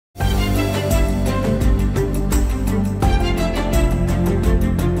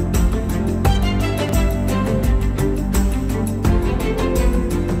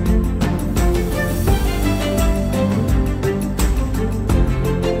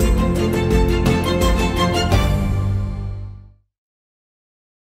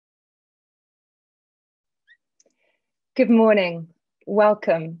Good morning,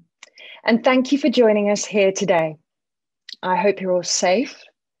 welcome, and thank you for joining us here today. I hope you're all safe,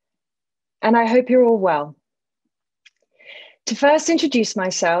 and I hope you're all well. To first introduce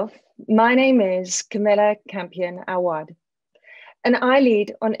myself, my name is Camilla Campion-Awad, and I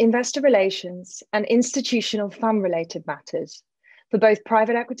lead on investor relations and institutional fund-related matters for both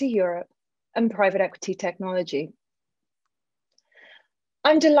Private Equity Europe and Private Equity Technology.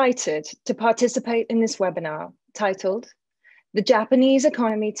 I'm delighted to participate in this webinar titled The Japanese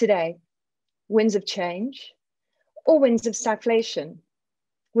Economy Today, Winds of Change or Winds of Stagflation,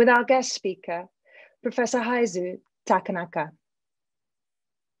 with our guest speaker, Professor Heizo Takenaka.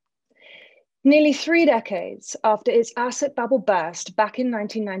 Nearly 3 decades after its asset bubble burst back in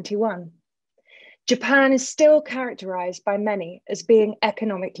 1991, Japan is still characterized by many as being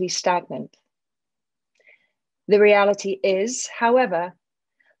economically stagnant. The reality is, however,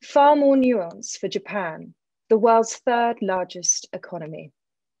 far more nuanced for Japan, the world's third largest economy.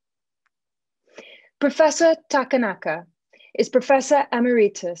 Professor Takenaka is Professor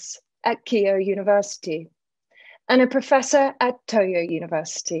Emeritus at Keio University and a professor at Toyo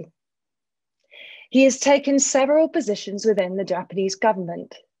University. He has taken several positions within the Japanese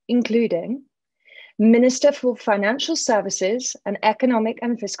government, including Minister for Financial Services and Economic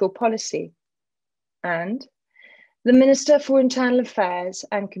and Fiscal Policy, and the Minister for Internal Affairs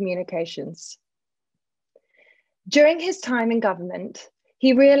and Communications. During his time in government,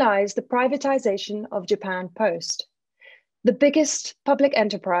 he realized the privatization of Japan Post, the biggest public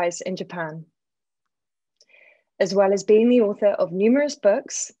enterprise in Japan. As well as being the author of numerous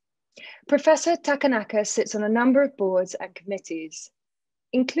books, Professor Takenaka sits on a number of boards and committees,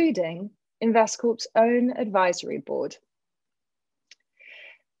 including Investcorp's own advisory board.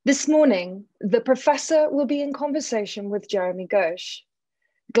 This morning, the professor will be in conversation with Jeremy Ghose,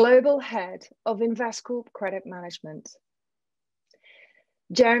 Global Head of Investcorp Credit Management.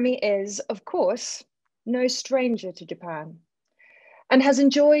 Jeremy is, of course, no stranger to Japan and has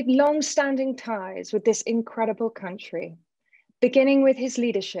enjoyed long-standing ties with this incredible country, beginning with his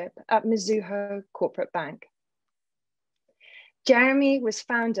leadership at Mizuho Corporate Bank. Jeremy was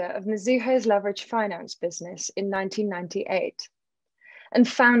founder of Mizuho's leveraged finance business in 1998 and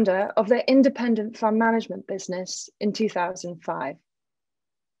founder of their independent fund management business in 2005.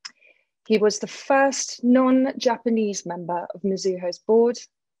 He was the first non-Japanese member of Mizuho's board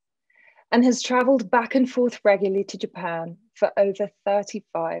and has traveled back and forth regularly to Japan for over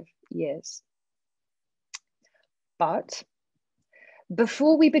 35 years. But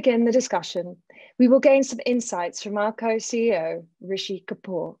before we begin the discussion, we will gain some insights from our co-CEO, Rishi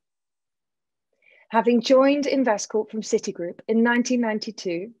Kapoor. Having joined Investcorp from Citigroup in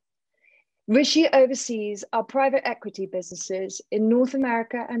 1992, Rishi oversees our private equity businesses in North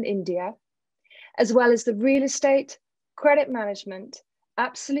America and India, as well as the real estate, credit management,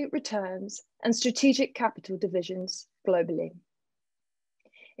 absolute returns, and strategic capital divisions globally.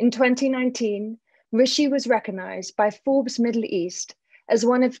 In 2019, Rishi was recognized by Forbes Middle East as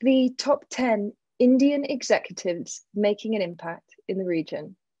one of the top 10 Indian executives making an impact in the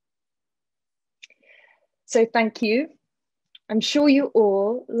region. So thank you. I'm sure you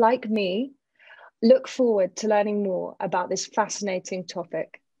all, like me, look forward to learning more about this fascinating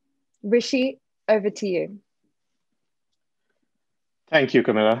topic. Rishi, over to you. Thank you,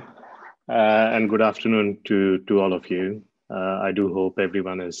 Camilla, and good afternoon to all of you. I do hope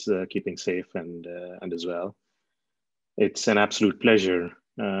everyone is keeping safe and as well. It's an absolute pleasure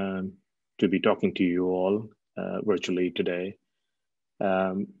to be talking to you all virtually today.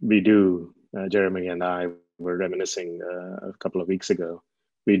 Jeremy and I were reminiscing a couple of weeks ago.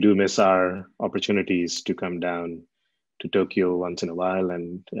 We do miss our opportunities to come down to Tokyo once in a while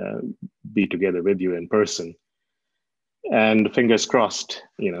and be together with you in person. And fingers crossed,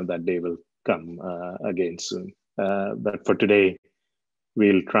 that day will come again soon. But for today,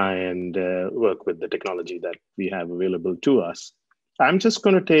 we'll try and work with the technology that we have available to us. I'm just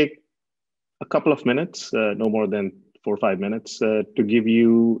going to take a couple of minutes, no more than 4 or 5 minutes, to give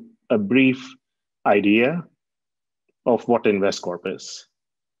you a brief idea of what Investcorp is.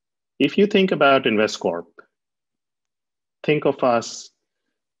 If you think about Investcorp, think of us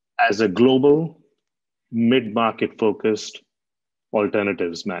as a global, mid-market focused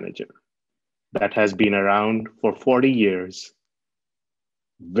alternatives manager that has been around for 40 years,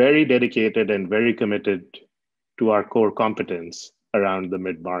 very dedicated and very committed to our core competence around the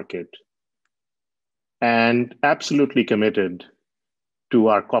mid-market, and absolutely committed to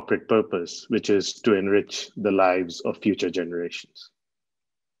our corporate purpose, which is to enrich the lives of future generations.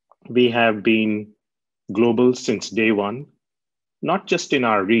 We have been global since day one, not just in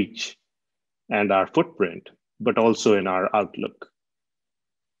our reach and our footprint, but also in our outlook.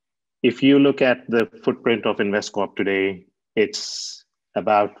 If you look at the footprint of Investcorp today, it's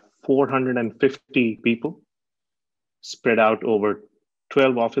about 450 people spread out over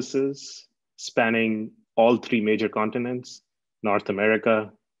 12 offices, spanning all three major continents, North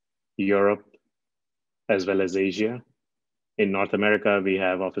America, Europe, as well as Asia. In North America, we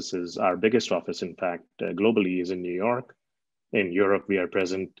have offices. Our biggest office, in fact, globally is in New York. In Europe, we are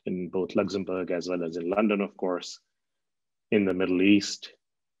present in both Luxembourg as well as in London, of course, in the Middle East.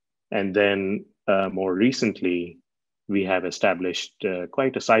 And then more recently, we have established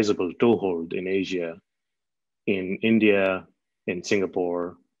quite a sizable toehold in Asia, in India, in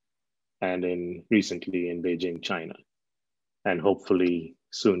Singapore, and recently in Beijing, China, and hopefully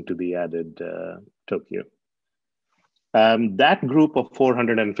soon to be added Tokyo. That group of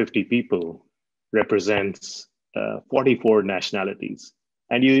 450 people represents 44 nationalities.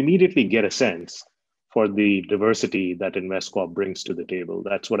 And you immediately get a sense for the diversity that Investcorp brings to the table.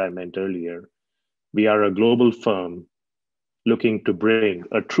 That's what I meant earlier. We are a global firm looking to bring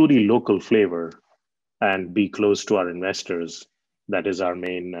a truly local flavor and be close to our investors. That is our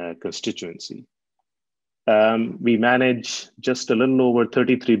main constituency. We manage just a little over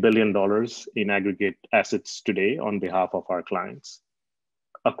 $33 billion in aggregate assets today on behalf of our clients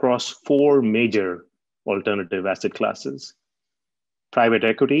across four major alternative asset classes. Private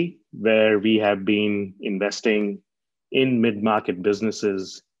equity, where we have been investing in mid-market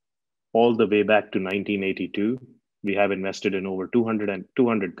businesses all the way back to 1982. We have invested in over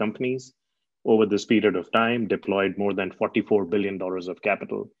 200 companies over this period of time, deployed more than $44 billion of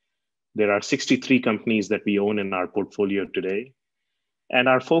capital. There are 63 companies that we own in our portfolio today. And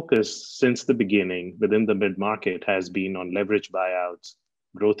our focus since the beginning within the mid-market has been on leverage buyouts,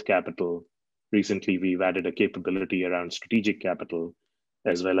 growth capital. Recently, we've added a capability around strategic capital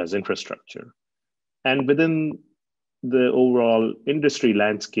as well as infrastructure. And within the overall industry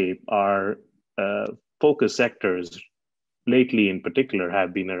landscape, our focus sectors lately in particular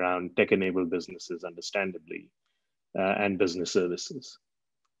have been around tech-enabled businesses, understandably, and business services.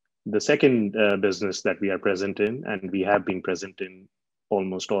 The second business that we are present in, and we have been present in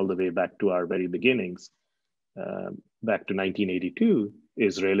almost all the way back to our very beginnings, back to 1982,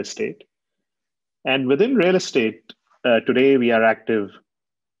 is real estate. And within real estate, today we are active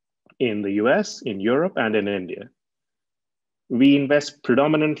in the US, in Europe, and in India. We invest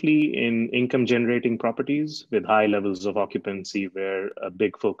predominantly in income-generating properties with high levels of occupancy, where a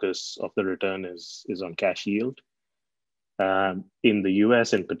big focus of the return is on cash yield. In the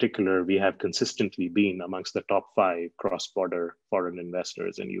US in particular, we have consistently been amongst the top 5 cross-border foreign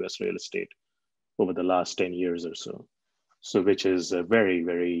investors in US real estate over the last 10 years or so. So which is a very,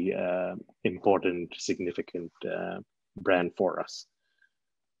 very important, significant brand for us.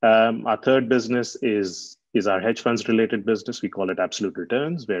 Our third business is our hedge funds related business. We call it Absolute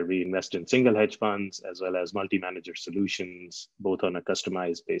Returns, where we invest in single hedge funds as well as multi-manager solutions, both on a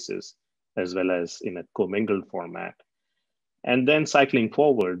customized basis as well as in a commingled format. And then cycling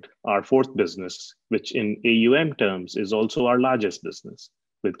forward, our fourth business, which in AUM terms is also our largest business,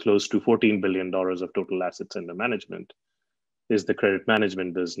 with close to $14 billion of total assets under management, is the credit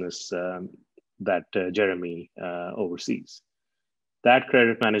management business that Jeremy oversees. That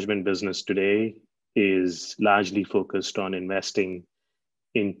credit management business today is largely focused on investing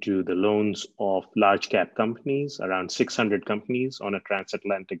into the loans of large cap companies, around 600 companies on a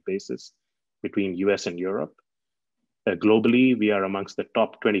transatlantic basis between US and Europe. Globally, we are amongst the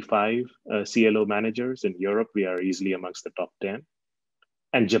top 25 CLO managers. In Europe, we are easily amongst the top 10.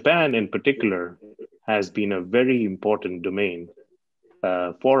 And Japan in particular has been a very important domain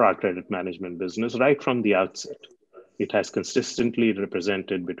for our credit management business right from the outset. It has consistently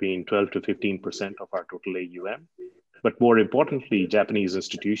represented between 12 to 15% of our total AUM. But more importantly, Japanese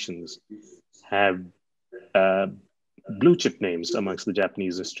institutions have blue chip names amongst the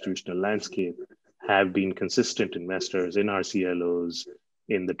Japanese institutional landscape, have been consistent investors in our CLOs,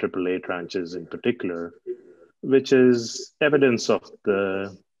 in the AAA tranches in particular, which is evidence of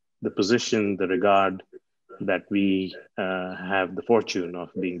the position, the regard that we have the fortune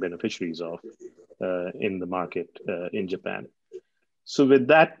of being beneficiaries of in the market in Japan. So with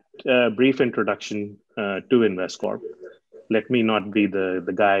that brief introduction to Investcorp, let me not be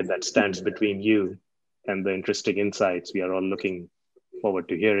the guy that stands between you and the interesting insights we are all looking forward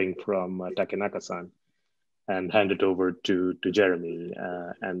to hearing from Takenaka-san, and hand it over to Jeremy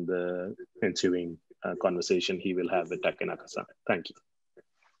and the ensuing conversation he will have with Takenaka-san. Thank you.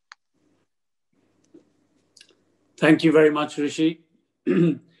 Thank you very much, Rishi.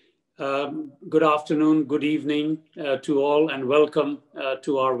 Good afternoon, good evening to all, and welcome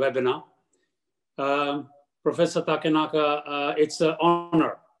to our webinar. Professor Takenaka, it's an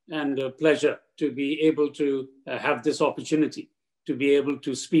honor and a pleasure to be able to have this opportunity to be able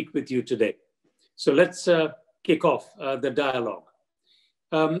to speak with you today. So let's kick off the dialogue.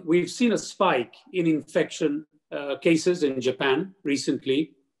 We've seen a spike in infection cases in Japan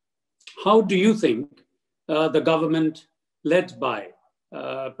recently. How do you think the government led by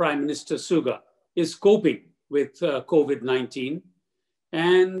Prime Minister Suga is coping with COVID-19?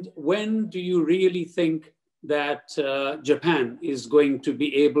 And when do you really think that Japan is going to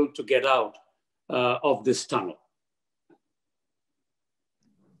be able to get out of this tunnel?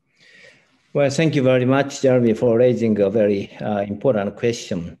 Well, thank you very much, Jeremy, for raising a very important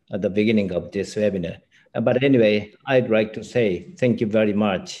question at the beginning of this webinar. But anyway, I'd like to say thank you very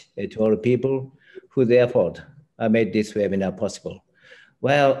much to all the people whose effort made this webinar possible.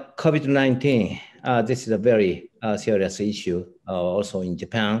 Well, COVID-19, this is a very serious issue also in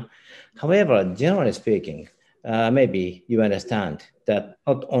Japan. However, generally speaking, maybe you understand that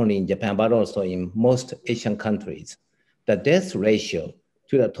not only in Japan, but also in most Asian countries, the death ratio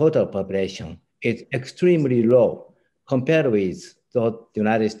to the total population is extremely low compared with the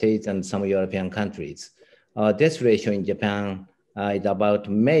United States and some European countries. Death ratio in Japan is about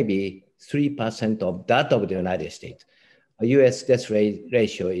maybe 3% of that of the United States. US death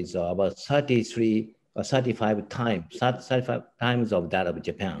ratio is about 33 or 35 times of that of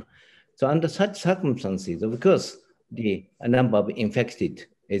Japan. So under such circumstances, of course, the number of infected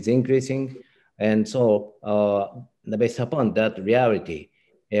is increasing. And so based upon that reality,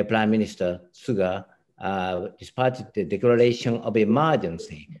 Prime Minister Suga dispatched the declaration of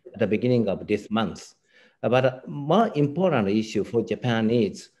emergency at the beginning of this month. But a more important issue for Japan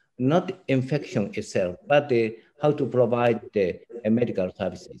is not infection itself, but how to provide the medical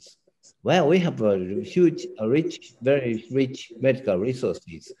services. Well, we have a huge, very rich medical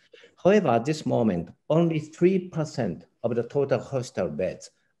resources. However, at this moment, only 3% of the total hospital beds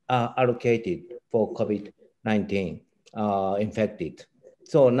are allocated for COVID-19 infected.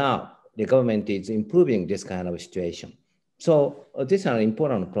 So now the government is improving this kind of situation. So this is an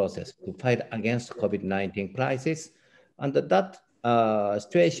important process to fight against COVID-19 crisis. Under that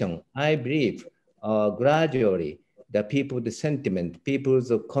situation, I believe gradually the people, the sentiment,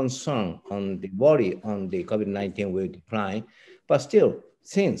 people's concern on the worry on the COVID-19 will decline. But still,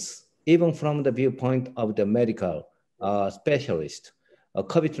 since even from the viewpoint of the medical specialist,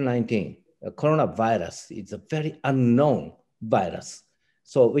 COVID-19, coronavirus is a very unknown virus.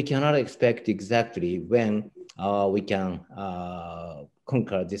 So we cannot expect exactly when we can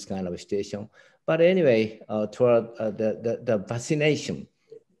conquer this kind of situation. But anyway, toward the vaccination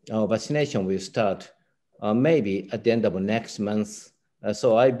will start maybe at the end of next month.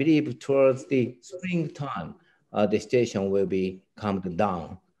 So I believe towards the springtime, the situation will be calmed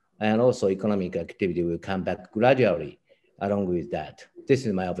down, and also economic activity will come back gradually along with that. This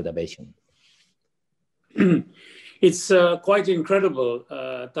is my observation. It's quite incredible,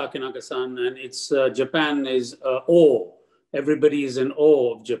 Takenaka-san, and it's Japan is awe. Everybody is in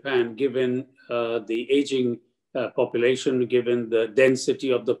awe of Japan, given the aging population, given the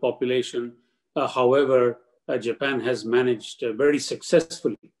density of the population. However, Japan has managed very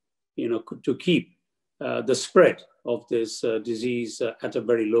successfully, to keep the spread of this disease at a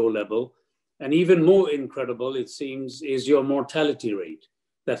very low level. And even more incredible, it seems, is your mortality rate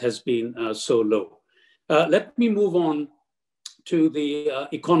that has been so low. Let me move on to the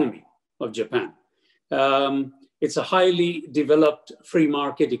economy of Japan. It's a highly developed free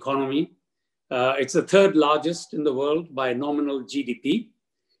market economy. It's the third largest in the world by nominal GDP,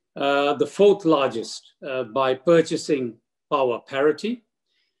 the fourth largest by purchasing power parity,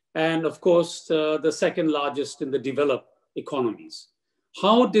 and of course, the second largest in the developed economies.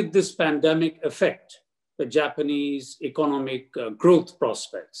 How did this pandemic affect the Japanese economic growth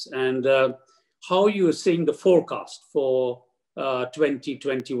prospects? And how you are seeing the forecast for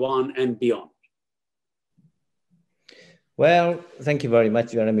 2021 and beyond? Well, thank you very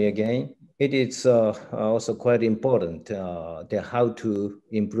much, Jeremy, again. It is also quite important how to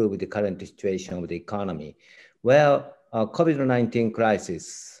improve the current situation of the economy. Well, COVID-19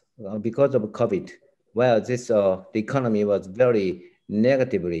 crisis, because of COVID, well, the economy was very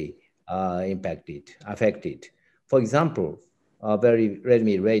negatively affected. For example, let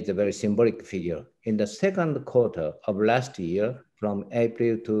me raise a very symbolic figure. In the second quarter of last year, from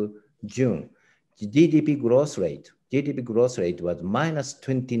April to June, the GDP growth rate was minus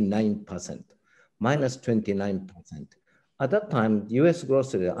 29%. At that time, US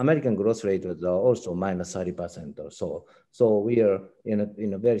growth rate, American growth rate was also minus 30% or so. So we are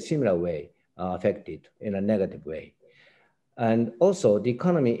in a very similar way affected in a negative way. And also the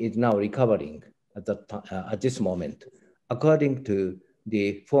economy is now recovering. at this moment, according to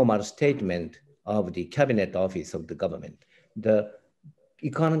the formal statement of the Cabinet Office of the government. The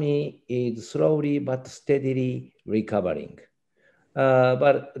economy is slowly but steadily recovering.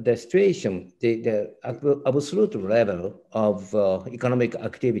 But the situation, the absolute level of economic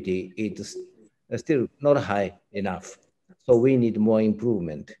activity is still not high enough. So we need more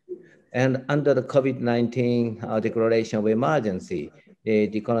improvement. And under the COVID-19 declaration of emergency,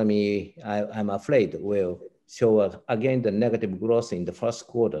 the economy, I'm afraid, will show again the negative growth in the first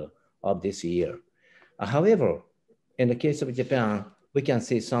quarter of this year. However, in the case of Japan, we can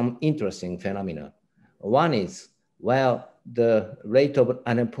see some interesting phenomena. One is, while the rate of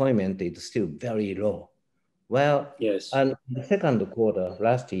unemployment is still very low. Well, yes. And the second quarter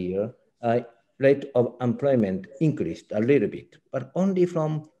last year, rate of unemployment increased a little bit, but only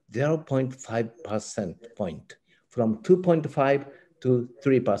from 0.5% point, from 2.5 to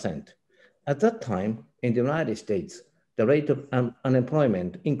 3%. At that time, in the United States, the rate of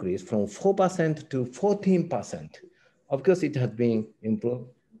unemployment increased from 4% to 14%. Of course, it has been improved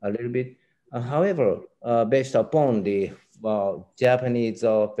a little bit. However, based upon the Japanese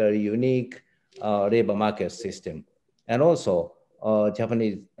very unique labor market system, and also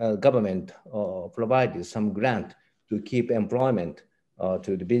Japanese government provided some grant to keep employment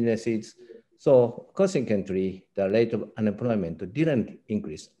to the businesses. So consequently, the rate of unemployment didn't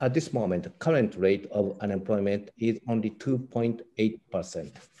increase. At this moment, the current rate of unemployment is only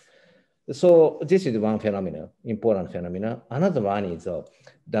 2.8%. So this is one phenomenon, important phenomenon. Another one is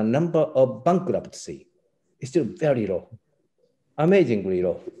the number of bankruptcy is still very low, amazingly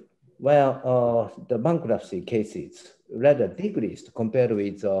low. Well, the bankruptcy cases rather decreased compared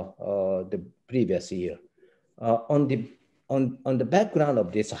with the previous year. On the background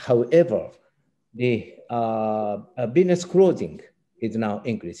of this, however, the business closing is now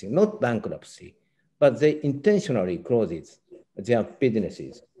increasing, not bankruptcy, but they intentionally closes their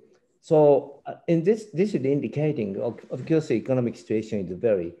businesses. So in this is indicating, of course, the economic situation is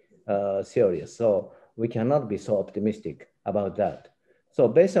very serious. So we cannot be so optimistic about that. So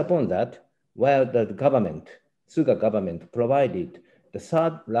based upon that, while the government, Suga government provided the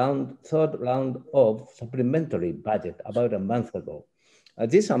third round of supplementary budget about a month ago.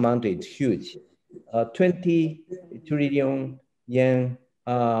 This amount is huge, 20 trillion yen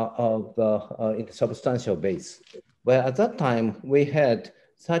in substantial base. Well, at that time, we had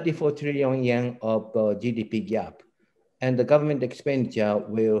 34 trillion yen of GDP gap, and the government expenditure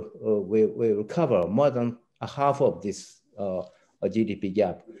will cover more than a half of this GDP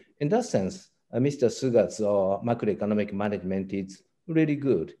gap. In that sense, Mr. Suga's macroeconomic management is really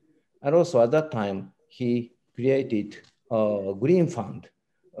good. And also at that time, he created a green fund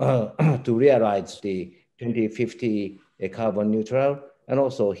to realize the 2050 carbon neutral. And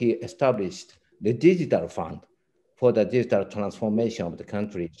also he established the digital fund for the digital transformation of the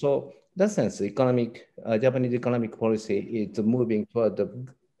country. So in that sense, Japanese economic policy is moving toward the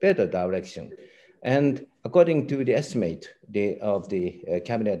better direction. And according to the estimate of the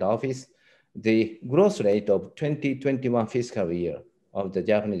Cabinet Office, the growth rate of 2021 fiscal year of the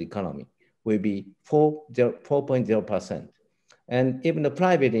Japanese economy will be 4.0%. And even the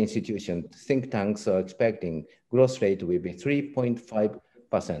private institutions, think tanks are expecting growth rate will be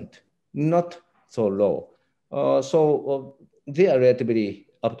 3.5%, not so low. They are relatively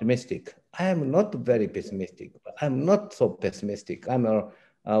optimistic. I am not very pessimistic, but I'm not so pessimistic.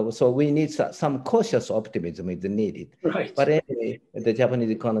 So we need some cautious optimism is needed. Right. But anyway, the Japanese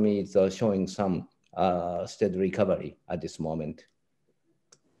economy is showing some steady recovery at this moment.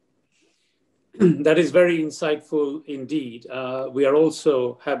 That is very insightful indeed. We are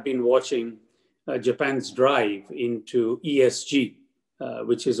also have been watching Japan's drive into ESG,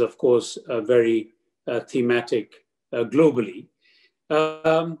 which is of course very thematic globally.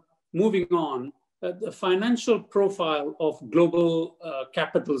 Moving on, the financial profile of global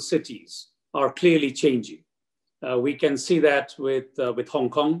capital cities are clearly changing. We can see that with Hong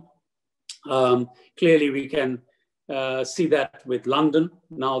Kong. Clearly, we can see that with London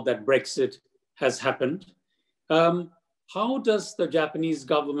now that Brexit has happened. How does the Japanese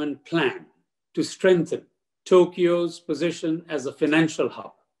government plan to strengthen Tokyo's position as a financial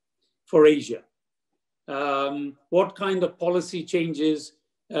hub for Asia? What kind of policy changes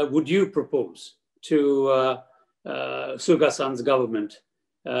would you propose to Suga-san's government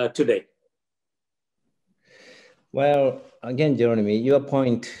today? Well, again, Jeremy, your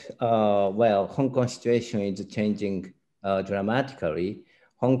point, Hong Kong situation is changing dramatically.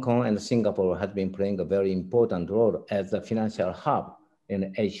 Hong Kong and Singapore have been playing a very important role as a financial hub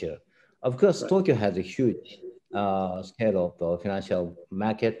in Asia. Of course, right. Tokyo has a huge scale of the financial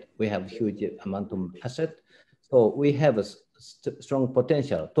market. We have huge amount of asset. So we have a strong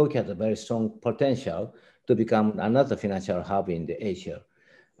potential. Tokyo has a very strong potential to become another financial hub in the Asia.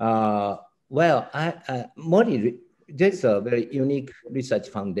 Well, Mori, there's a very unique research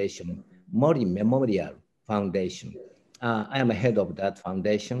foundation, Mori Memorial Foundation. I am a head of that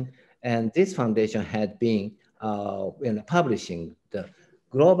foundation, and this foundation had been publishing the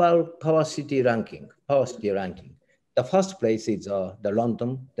global power city ranking. The first place is the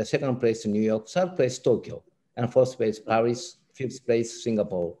London, the second place New York, third place Tokyo, and fourth place Paris, fifth place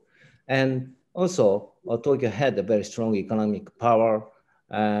Singapore. And also Tokyo had a very strong economic power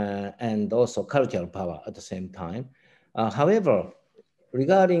and also cultural power at the same time. However,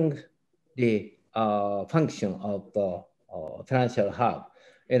 regarding the function of the financial hub,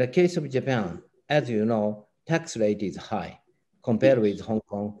 in the case of Japan, as you know, tax rate is high compared with Hong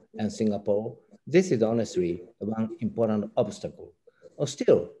Kong and Singapore. This is honestly one important obstacle.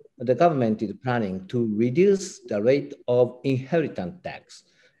 Still, the government is planning to reduce the rate of inheritance tax,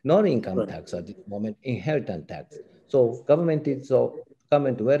 not income tax at this moment, inheritance tax. So government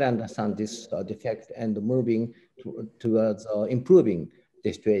well understand this defect and moving towards improving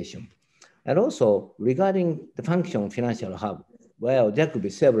the situation. And also regarding the function financial hub, well, there could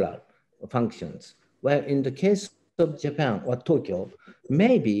be several functions. Well, in the case of Japan or Tokyo,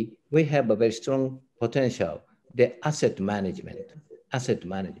 maybe we have a very strong potential, the asset management.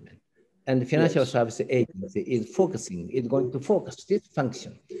 And the financial service agency is going to focus this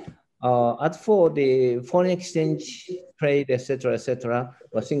function. As for the foreign exchange trade, etc.,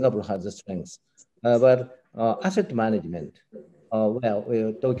 well, Singapore has the strengths. But asset management,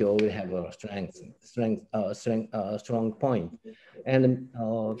 Tokyo will have a strong point. And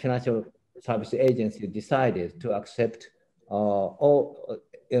financial service agency decided to accept all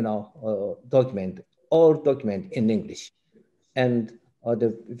document in English. And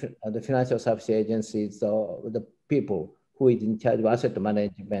the financial service agencies, the people who is in charge of asset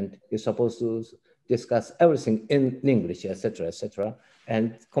management is supposed to discuss everything in English, etc.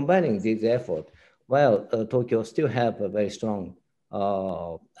 And combining this effort, well, Tokyo still have a very strong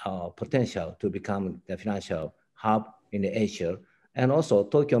potential to become the financial hub in Asia. And also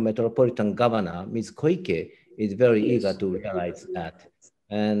Tokyo Metropolitan Governor, Ms. Koike, is very eager to realize that.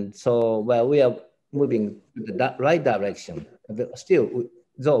 And so, well, we are moving in the right direction. Still,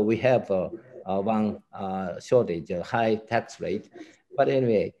 though we have one shortage, a high tax rate. But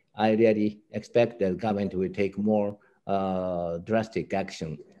anyway, I really expect the government will take more drastic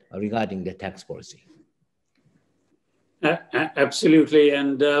action regarding the tax policy. Absolutely.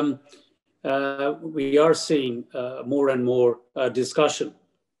 And we are seeing more and more discussion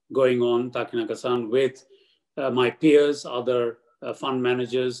going on, Takenaka-san, with my peers, other fund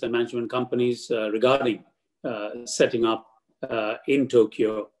managers and management companies regarding setting up in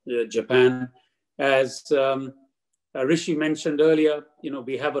Tokyo, Japan. As Rishi mentioned earlier,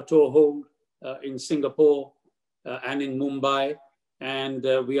 we have a toehold in Singapore and in Mumbai, and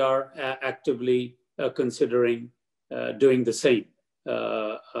we are actively considering doing the same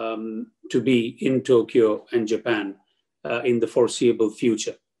to be in Tokyo and Japan in the foreseeable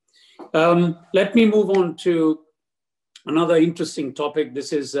future. Let me move on to another interesting topic.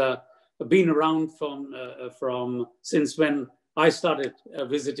 This has been around from since when I started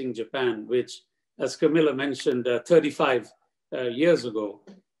visiting Japan, which, as Camilla mentioned, 35 years ago,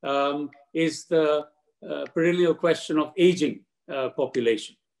 is the perennial question of aging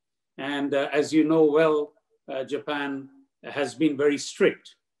population. And as you know well, Japan has been very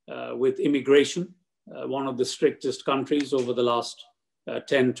strict with immigration, one of the strictest countries over the last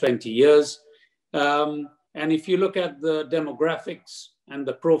 10, 20 years. And if you look at the demographics and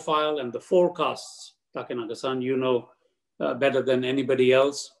the profile and the forecasts, Takenaka-san, you know better than anybody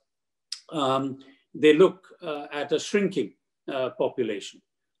else, they look at a shrinking population.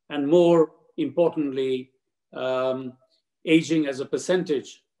 And more importantly, aging as a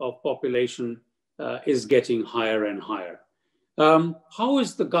percentage of population is getting higher and higher. How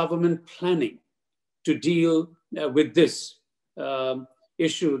is the government planning to deal with this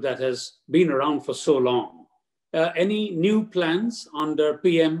issue that has been around for so long? Any new plans under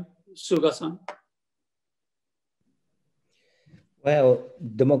PM Suga-san? Well,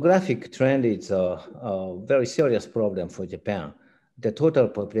 demographic trend is a very serious problem for Japan. The total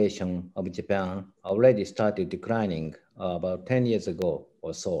population of Japan already started declining about 10 years ago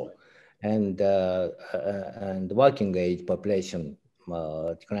or so. And working age population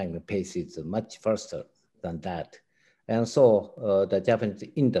declining pace is much faster than that. And so the Japanese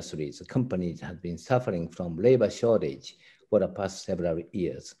industries, companies have been suffering from labor shortage for the past several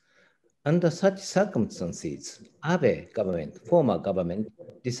years. Under such circumstances, Abe government, former government,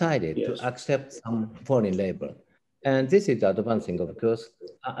 decided to Yes. accept some foreign labor. And this is advancing, of course.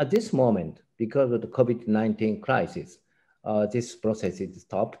 At this moment, because of the COVID-19 crisis, this process is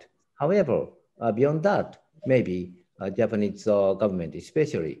stopped. However, beyond that, maybe Japanese government,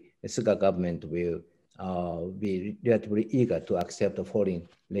 especially the Suga government, will be relatively eager to accept foreign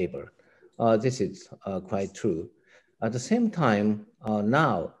labor. This is quite true. At the same time,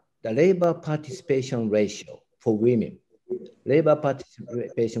 now the labor participation ratio for women, labor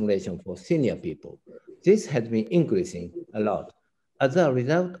participation ratio for senior people, this has been increasing a lot. As a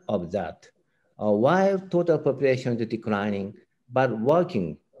result of that, while total population is declining, but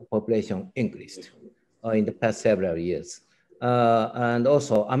working population increased in the past several years. And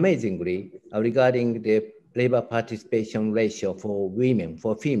also, amazingly, regarding the labor participation ratio for women,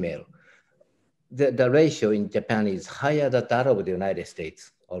 for female, the ratio in Japan is higher than that of the United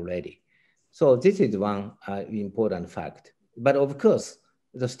States already. So this is one important fact. But of course,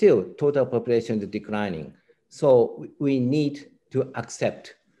 the still total population is declining. So we need to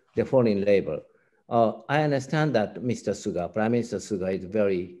accept the foreign labor. I understand that Mr. Suga, Prime Minister Suga, is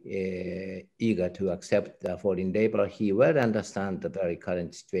very eager to accept the foreign labor. He well understands the very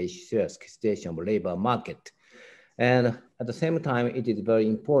current situation of labor market. And at the same time, it is very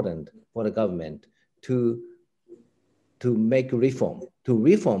important for the government to make reform, to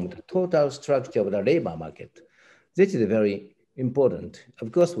reform the total structure of the labor market. This is very important.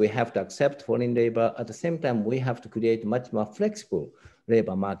 Of course, we have to accept foreign labor. At the same time, we have to create much more flexible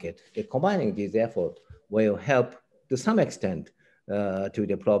labor market. Combining these efforts will help to some extent to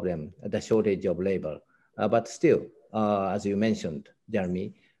the problem, the shortage of labor. But still, as you mentioned,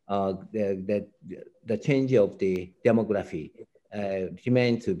 Jeremy, the change of the demography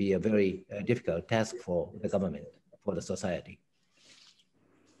remains to be a very difficult task for the government, for the society.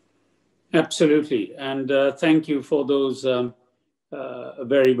 Absolutely. And thank you for those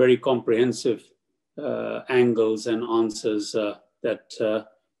very, very comprehensive angles and answers that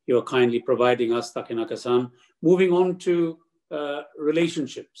you're kindly providing us, Takenaka-san. Moving on to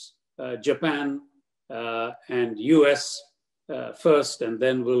relationships, Japan and US first, and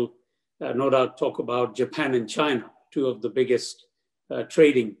then we'll no doubt talk about Japan and China, two of the biggest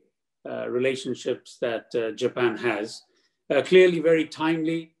trading relationships that Japan has. Clearly very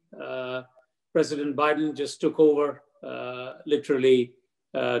timely. President Biden just took over literally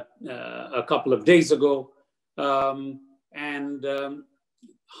a couple of days ago. And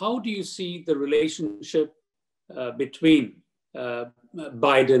how do you see the relationship between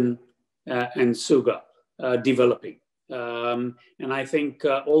Biden and Suga developing? And I think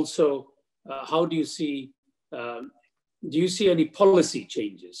also, how do you see any policy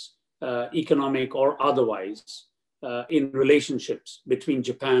changes, economic or otherwise, in relationships between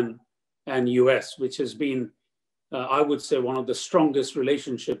Japan and US, which has been, I would say, one of the strongest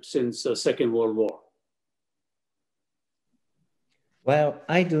relationships since the Second World War? Well,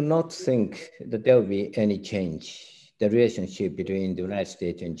 I do not think that there will be any change, the relationship between the United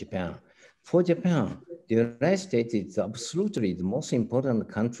States and Japan. For Japan, the United States is absolutely the most important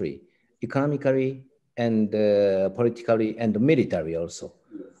country, economically and politically and military also.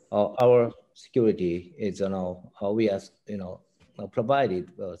 Our security is, we are, provided,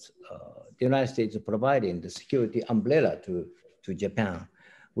 the United States is providing the security umbrella to Japan.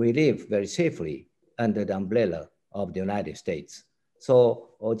 We live very safely under the umbrella of the United States. So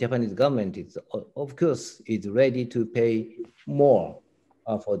Japanese government is, of course, is ready to pay more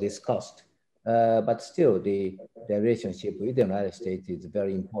for this cost. But still, the relationship with the United States is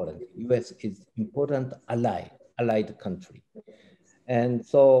very important. US is important allied country. And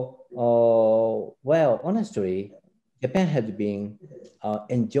so, well, honestly, Japan has been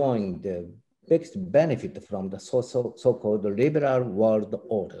enjoying the biggest benefit from the so-called liberal world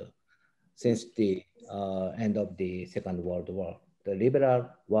order since the end of the Second World War. The liberal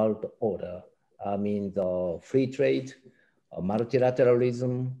world order means free trade,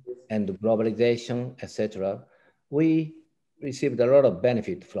 multilateralism, and globalization, etc. We received a lot of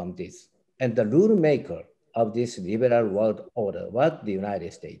benefit from this. And the rule maker of this liberal world order was the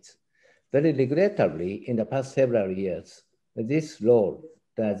United States. Very regrettably, in the past several years, this role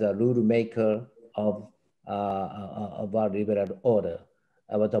as a rule maker of our liberal order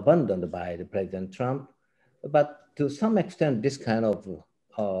was abandoned by the President Trump. But to some extent, this kind of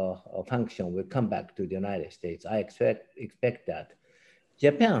function will come back to the United States. I expect that.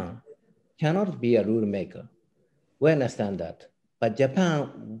 Japan cannot be a rule maker. We understand that. But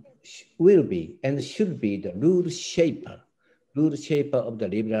Japan will be and should be the rule shaper of the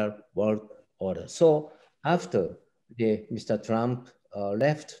liberal world order. So after Mr. Trump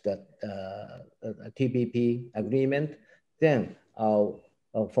left the TPP agreement, then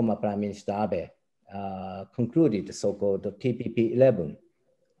former Prime Minister Abe concluded the so-called TPP 11.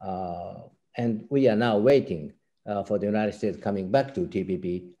 And we are now waiting for the United States coming back to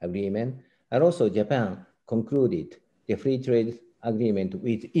TPP agreement. And also Japan concluded the free trade agreement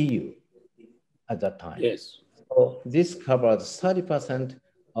with EU at that time. Yes. So this covered 30%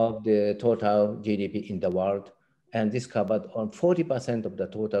 of the total GDP in the world, and this covered on 40% of the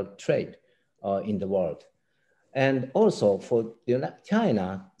total trade in the world. And also for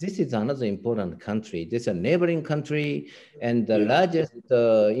China, this is another important country. This is a neighboring country and the largest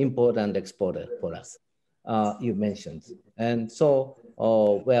importer and exporter for us, you mentioned. And so,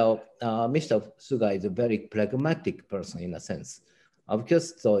 Mr. Suga is a very pragmatic person in a sense.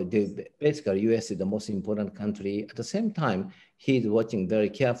 Because so basically US is the most important country. At the same time, he's watching very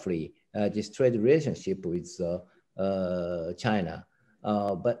carefully this trade relationship with China.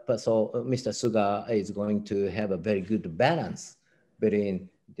 But so Mr. Suga is going to have a very good balance between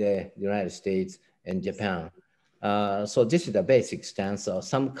the United States and Japan. So this is the basic stance.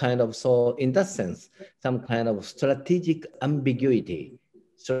 Some kind of, so in that sense, some kind of strategic ambiguity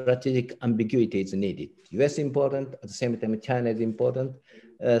is needed. US important, at the same time China is important.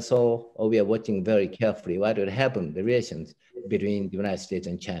 So we are watching very carefully what will happen, the relations between the United States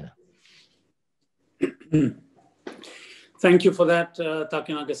and China. Thank you for that,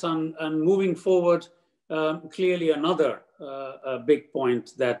 Takenaka-san. And moving forward, clearly another big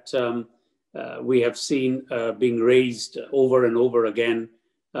point that we have seen being raised over and over again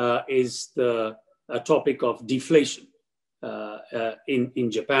is the topic of deflation.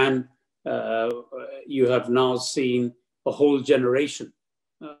 In Japan, you have now seen a whole generation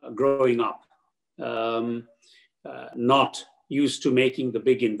growing up, not used to making the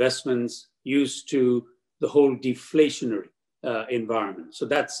big investments, used to the whole deflationary environment. So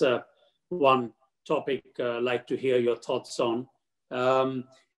that's one topic I'd like to hear your thoughts on.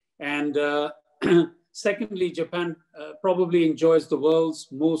 Secondly, Japan probably enjoys the world's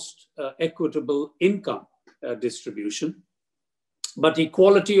most equitable income distribution, but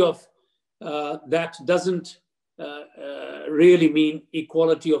equality of that doesn't really mean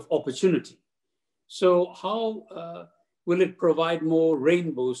equality of opportunity. So how will it provide more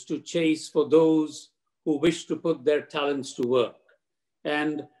rainbows to chase for those who wish to put their talents to work?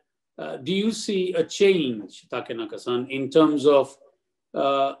 And do you see a change, Takenaka-san, in terms of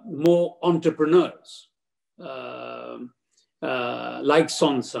more entrepreneurs like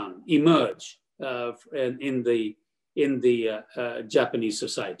Son-san emerge in the Japanese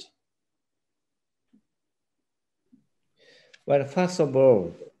society? Well, first of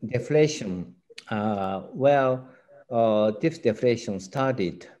all, deflation. This deflation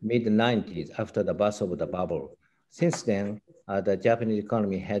started mid-90s after the burst of the bubble. Since then, the Japanese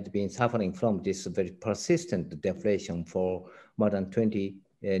economy has been suffering from this very persistent deflation for more than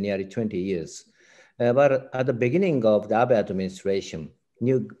nearly 20 years. But at the beginning of the Abe administration,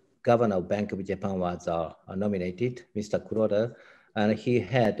 new governor of Bank of Japan was nominated, Mr. Kuroda, and he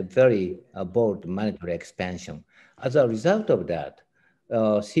had very bold monetary expansion. As a result of that,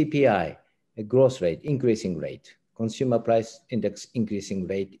 CPI, growth rate, increasing rate, consumer price index increasing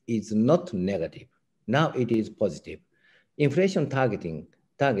rate is not negative. Now it is positive. Inflation target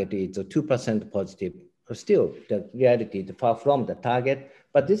is 2% positive. Still, the reality is far from the target,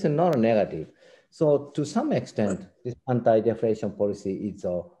 but this is not negative. So to some extent, this anti-deflation policy is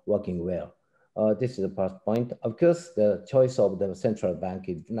working well. This is the first point. Of course, the choice of the central bank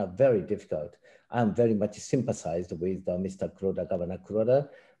is not very difficult. I'm very much sympathized with Mr. Kuroda, Governor Kuroda,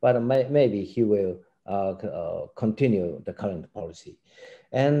 but maybe he will continue the current policy.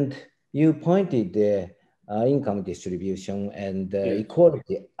 And you pointed the income distribution and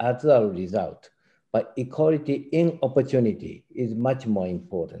equality as a result, but equality in opportunity is much more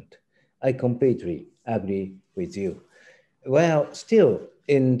important. I completely agree with you. Well, still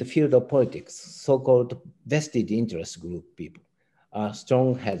in the field of politics, so-called vested interest group people has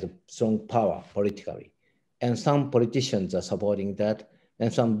strong power politically. And some politicians are supporting that,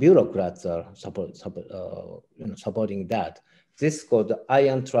 and some bureaucrats are supporting that. This is called the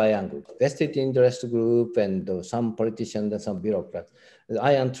iron triangle, vested interest group and some politicians and some bureaucrats. The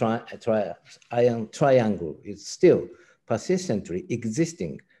iron triangle is still persistently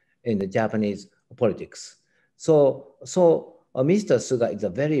existing in the Japanese politics. So Mr. Suga is a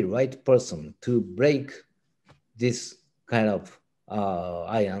very right person to break this kind of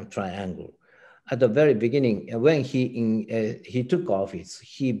iron triangle. At the very beginning, when he took office,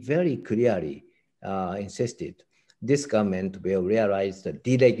 he very clearly insisted this government will realize the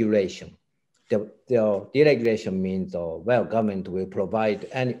deregulation. the deregulation means, well, government will provide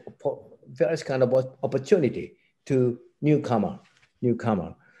any various kind of opportunity to newcomer.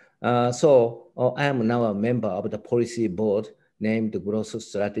 So I am now a member of the policy board named the Growth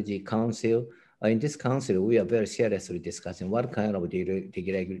Strategy Council. In this council, we are very seriously discussing what kind of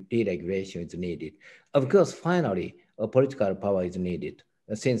deregulation is needed. Of course, finally, political power is needed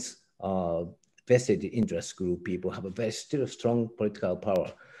since vested interest group people have a very still strong political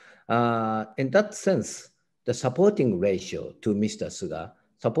power. In that sense, the supporting ratio to Mr. Suga,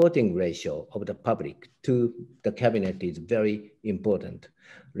 supporting ratio of the public to the cabinet is very important.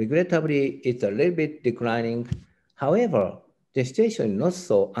 Regrettably, it's a little bit declining. However, the situation is not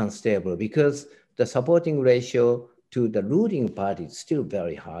so unstable because the supporting ratio to the ruling party is still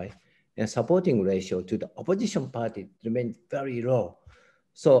very high, and supporting ratio to the opposition party remains very low.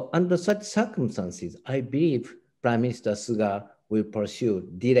 So under such circumstances, I believe Prime Minister Suga will pursue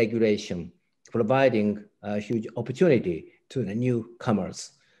deregulation, providing a huge opportunity to the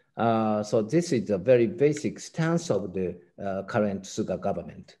newcomers. So this is a very basic stance of the current Suga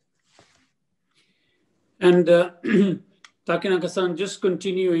government. And Takenaka-san, just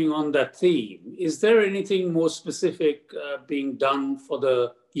continuing on that theme, is there anything more specific being done for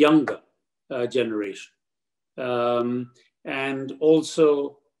the younger generation? And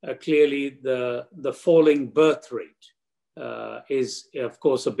also clearly the falling birth rate is of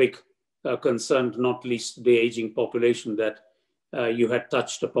course a big concern, not least the aging population that you had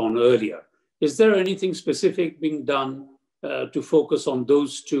touched upon earlier. Is there anything specific being done to focus on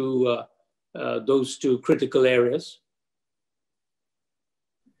those two critical areas?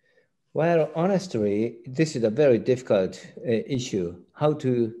 Well, honestly, this is a very difficult issue, how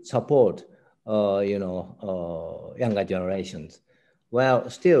to support younger generations. Well,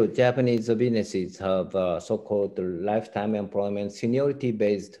 still, Japanese businesses have so-called lifetime employment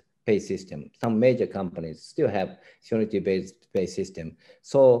seniority-based pay system. Some major companies still have seniority-based pay system.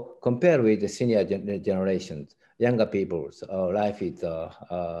 So compared with the senior generations, younger people's life is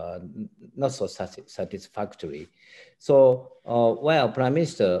not so satisfactory. So, well, Prime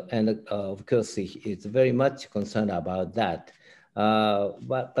Minister, and of course, he is very much concerned about that.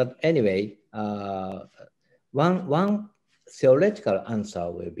 But anyway, one theoretical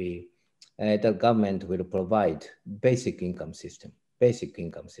answer will be the government will provide basic income system.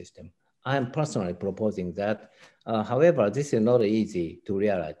 I am personally proposing that. However, this is not easy to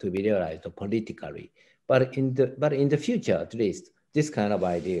be realized politically. But in the future, at least, this kind of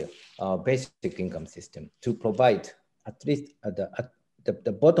idea, basic income system, to provide at least at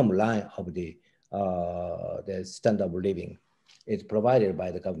the bottom line of the standard of living is provided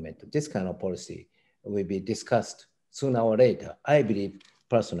by the government. This kind of policy will be discussed sooner or later, I believe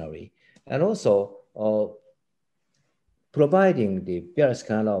personally. And also providing the various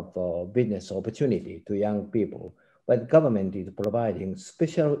kind of business opportunity to young people, but government is providing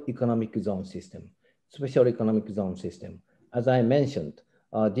special economic zone system. As I mentioned,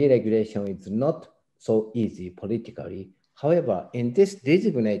 deregulation is not so easy politically. However, in this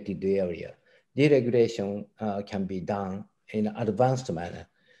designated area, deregulation can be done in an advanced manner.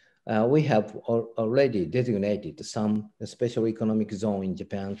 We have already designated some special economic zone in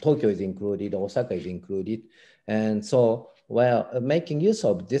Japan. Tokyo is included, Osaka is included. And so, well, making use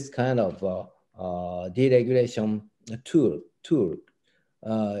of this kind of deregulation tool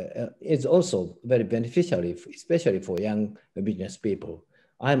is also very beneficial, especially for young business people.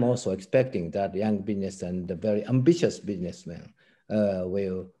 I'm also expecting that young business and the very ambitious businessmen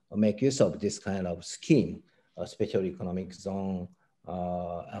will make use of this kind of scheme, a special economic zone,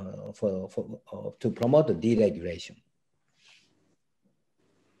 to promote the deregulation.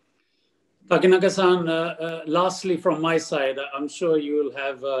 Takenaka-san, lastly from my side, I'm sure you will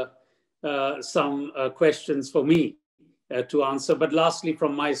have some questions for me to answer, but lastly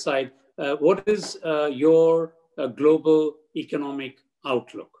from my side, what is your global economic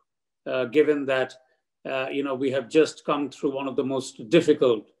outlook, given that we have just come through one of the most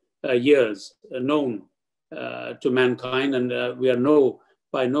difficult years known to mankind, and we are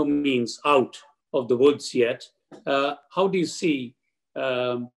by no means out of the woods yet. How do you see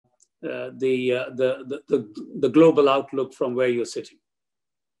the global outlook from where you're sitting?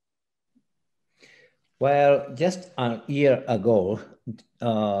 Well, just a year ago,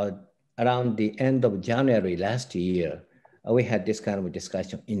 around the end of January last year, we had this kind of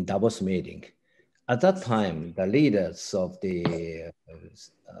discussion in Davos meeting. At that time, the leaders of the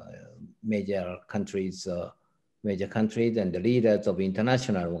major countries and the leaders of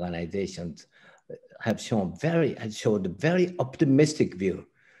international organizations have showed very optimistic view.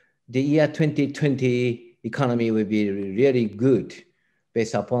 The year 2020 economy will be really good.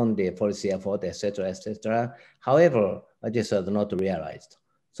 based upon the policy effort, etc., etc. However, this was not realized.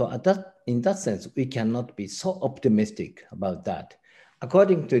 So in that sense, we cannot be so optimistic about that.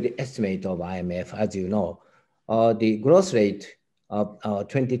 According to the estimate of IMF, as you know, the growth rate of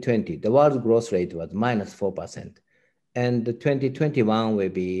 2020, the world growth rate was minus 4%. And 2021 will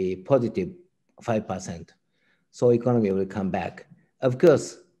be positive 5%. So economy will come back. Of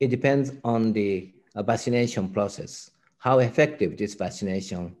course, it depends on the vaccination process, how effective this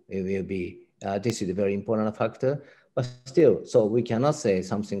vaccination will be. This is a very important factor, but still, so we cannot say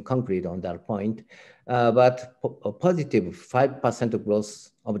something concrete on that point. But a positive 5%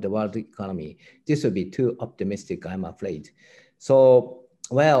 growth of the world economy, this would be too optimistic, I'm afraid. So,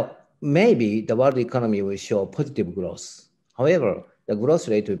 well, maybe the world economy will show positive growth. However, the growth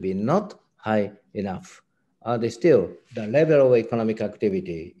rate will be not high enough. Still, the level of economic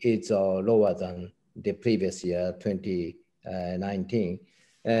activity is lower than the previous year, 2019.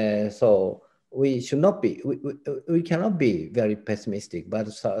 So we should not be, we cannot be very pessimistic, but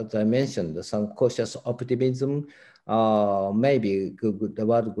as I mentioned, some cautious optimism, maybe the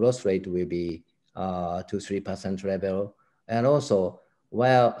world growth rate will be 2-3% level. And also,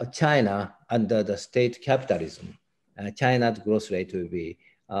 while China, under the state capitalism, China's growth rate will be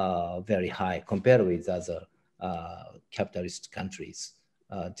very high compared with other capitalist countries.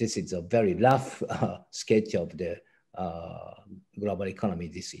 This is a very rough sketch of the global economy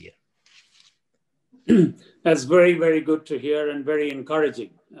this year. That's very, very good to hear and very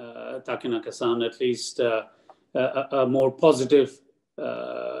encouraging, Takenaka-san. At least a more positive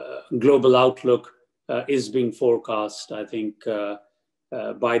global outlook is being forecast, I think,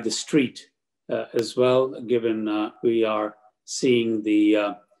 by the street as well, given we are seeing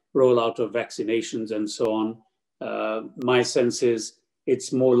the rollout of vaccinations and so on. My sense is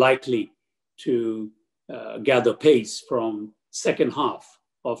it's more likely to gather pace from second half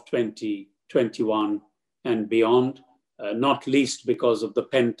of 2021 and beyond, not least because of the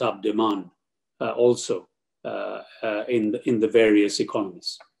pent-up demand also in the various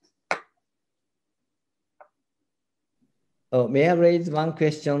economies. Oh, may I raise one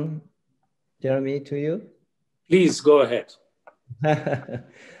question, Jeremy, to you? Please go ahead.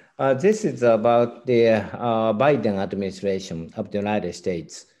 This is about the Biden administration of the United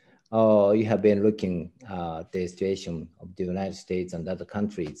States. You have been looking at the situation of the United States and other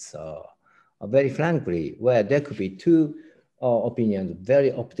countries very frankly, where there could be two opinions,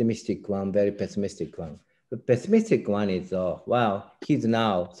 very optimistic one, very pessimistic one. The pessimistic one is, well, he's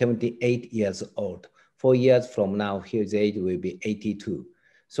now 78 years old. 4 years from now, his age will be 82.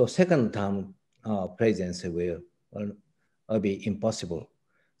 So second term presidency will be impossible.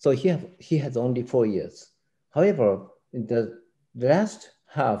 So he has only 4 years. However, in the last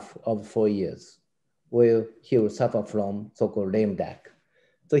half of 4 years, he will suffer from so-called lame duck.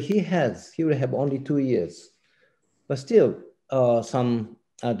 So he will have only 2 years. But still, the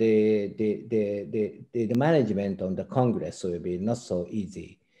management on the Congress will be not so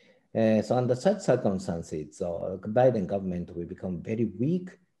easy. So under such circumstances, the Biden government will become very weak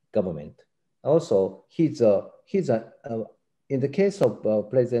government. Also, in the case of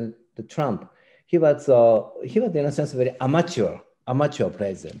President Trump, he was in a sense very amateur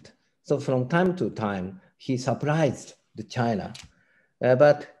president. So from time to time, he surprised China.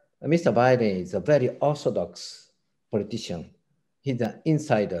 But Mr. Biden is a very orthodox politician. He's an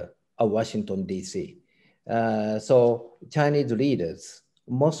insider of Washington, D.C. So Chinese leaders,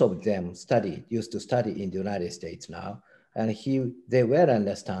 most of them used to study in the United States now, and they well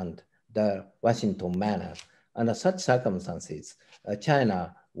understand the Washington manner. Under such circumstances,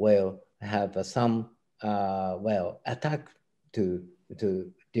 China will have some attack to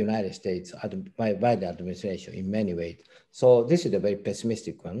the United States by the administration in many ways. So this is a very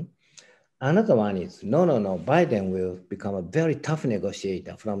pessimistic one. Another one is, no, Biden will become a very tough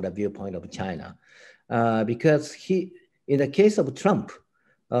negotiator from the viewpoint of China, because in the case of Trump,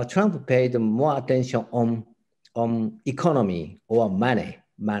 Trump paid more attention on economy or money.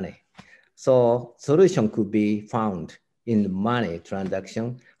 So solution could be found in the money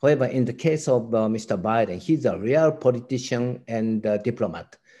transaction. However, in the case of Mr. Biden, he's a real politician and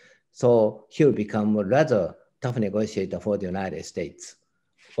diplomat. So he'll become a rather tough negotiator for the United States.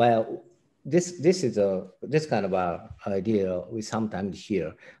 Well, this kind of idea we sometimes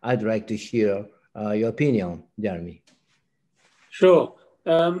hear. I'd like to hear your opinion, Jeremy. Sure.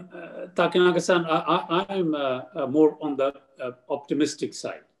 Takenaka-san, I'm more on the optimistic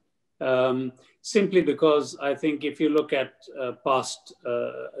side. Simply because I think if you look at past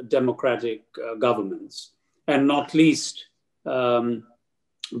democratic governments, and not least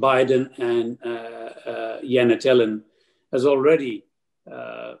Biden and Janet Yellen has already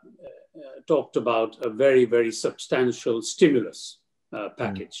talked about a very, very substantial stimulus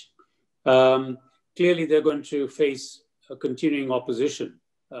package. Clearly, they're going to face a continuing opposition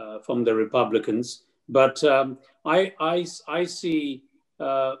from the Republicans, but I see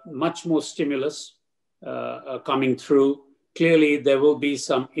much more stimulus coming through. Clearly, there will be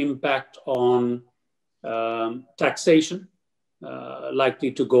some impact on taxation,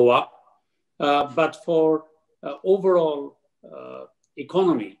 likely to go up. But for overall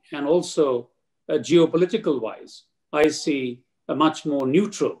economy and also geopolitical wise, I see a much more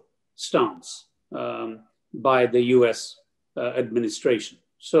neutral stance by the US administration.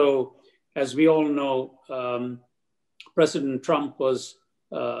 So as we all know, President Trump was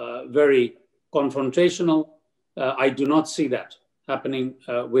very confrontational. I do not see that happening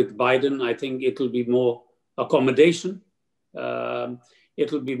with Biden. I think it'll be more accommodation.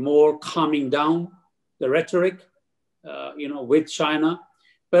 It'll be more calming down the rhetoric, with China.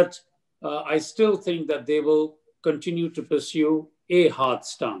 But I still think that they will continue to pursue a hard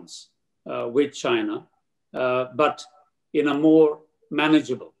stance with China, but in a more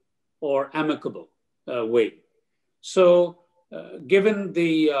manageable or amicable way. So given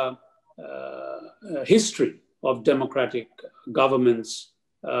the history of democratic governments,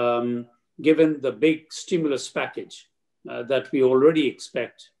 given the big stimulus package that we already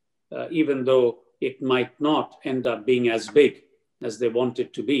expect, even though it might not end up being as big as they want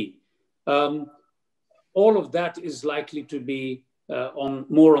it to be, all of that is likely to be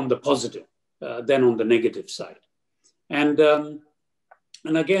more on the positive than on the negative side. And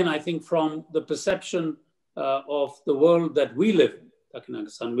again, I think from the perception of the world that we live in,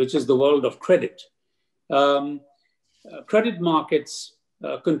 Takenaka-san, which is the world of credit, credit markets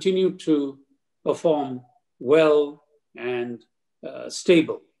continue to perform well and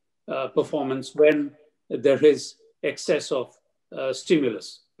stable performance when there is excess of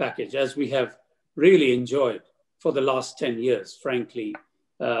stimulus package, as we have really enjoyed for the last 10 years, frankly,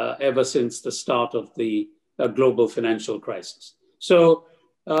 ever since the start of the global financial crisis. So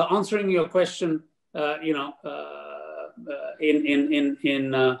answering your question, in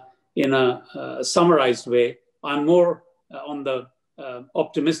a summarized way, I'm more on the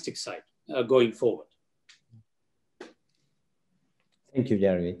optimistic side going forward. Thank you,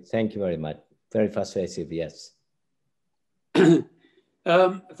 Jeremy. Thank you very much. Very persuasive, yes.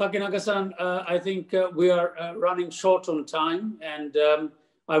 Takenaka-san, I think we are running short on time, and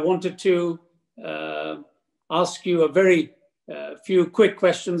I wanted to ask you a very few quick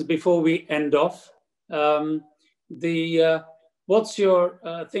questions before we end off. What's your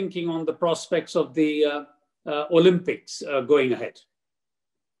thinking on the prospects of the Olympics going ahead?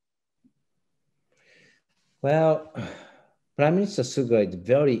 Well, Prime Minister Suga is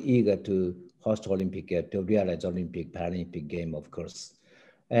very eager to host Olympic, to realize Olympic, Paralympic game, of course.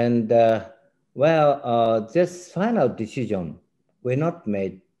 And this final decision will not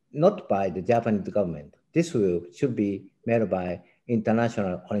made, not by the Japanese government. This should be made by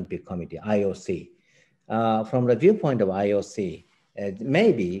International Olympic Committee, IOC. From the viewpoint of IOC,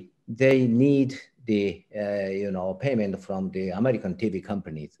 maybe they need the payment from the American TV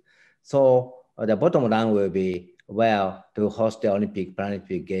companies. So the bottom line will be, well, to host the Olympic,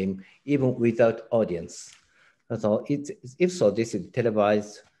 Paralympic game, even without audience. So if so, this is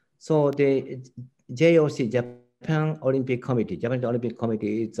televised. So the JOC, Japan Olympic Committee, Japanese Olympic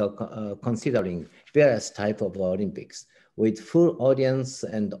Committee is considering various types of Olympics with full audience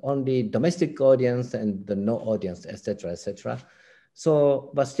and only domestic audience and the no audience, etc., etc.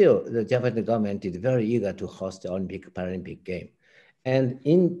 So, but still, the Japanese government is very eager to host the Olympic, Paralympic game. And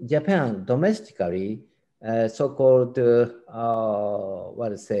in Japan, domestically, so-called, what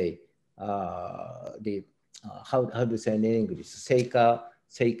to say, how to say in English, Seika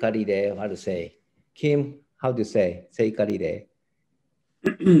relay, how to say, Kim, how to say, Seika relay?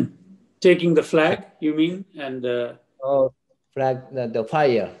 Taking the flag, you mean? And flag, the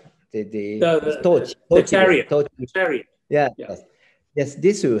fire, the torch, the chariot. Chariot. Yeah. Yes,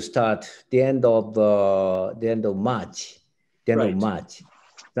 this will start the end of March. The end of March.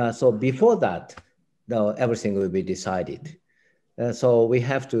 So before that, everything will be decided. So we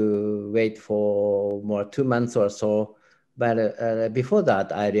have to wait for more 2 months or so. But before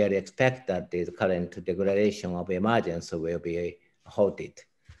that, I really expect that the current declaration of emergency will be halted.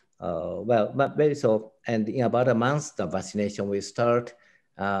 And in about a month, the vaccination will start.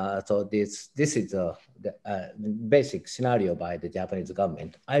 So this is the basic scenario by the Japanese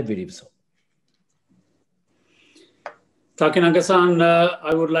government. I believe so. Takenaka-san,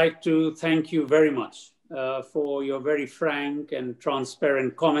 I would like to thank you very much for your very frank and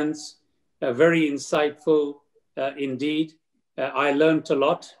transparent comments, very insightful indeed. I learned a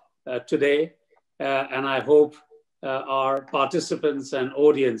lot today, and I hope our participants and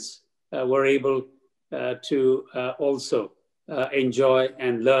audience were able to also enjoy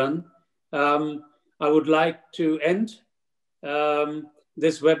and learn. I would like to end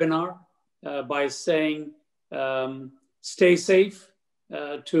this webinar by saying stay safe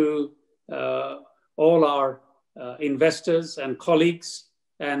to all our investors and colleagues,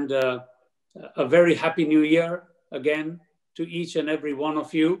 and a very happy new year again to each and every one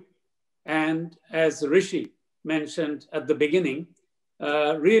of you. And as Rishi mentioned at the beginning,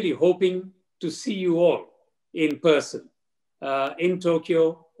 really hoping to see you all in person in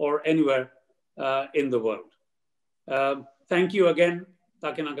Tokyo or anywhere in the world. Thank you again,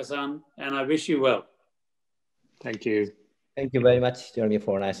 Takenaka-san, and I wish you well. Thank you. Thank you very much, Jeremy,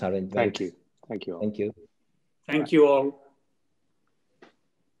 for a nice arrangement. Thank you. Thank you all. Thank you. Thank you all.